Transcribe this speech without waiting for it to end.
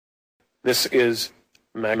This is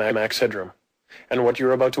Max Headroom, and what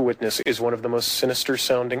you're about to witness is one of the most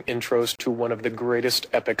sinister-sounding intros to one of the greatest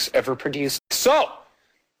epics ever produced. So,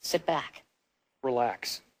 sit back,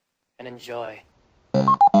 relax, and enjoy. Dude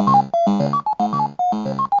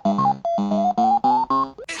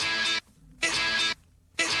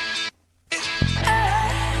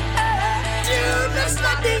looks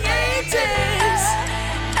like the 80s.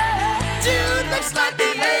 Dude looks like the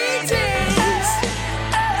 80s.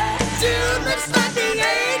 Dude looks like the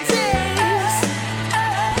 80s.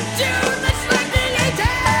 Dude looks like the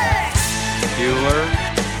 80s. Bueller.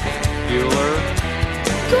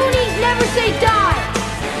 Goonies never say die.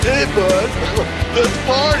 Hey, bud, let's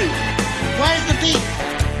party. Where's the beat?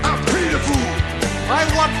 I'm Peter Fool. I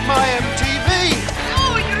want my MTV.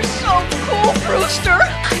 Oh, you're so cool, Brewster.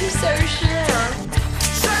 I'm so sure.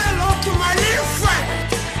 Say hello to my little friend.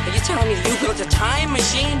 Are you telling me that you built a time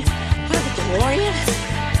machine? What, the DeLorean?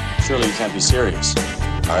 Surely you can't be serious.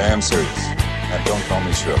 I am serious. And don't call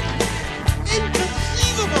me Shirley.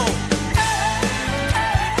 Inconceivable.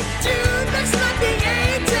 Dude looks like the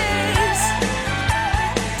 80s.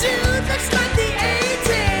 Dude looks like the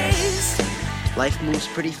 80s. Life moves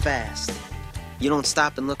pretty fast. You don't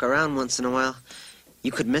stop and look around once in a while,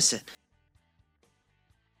 you could miss it.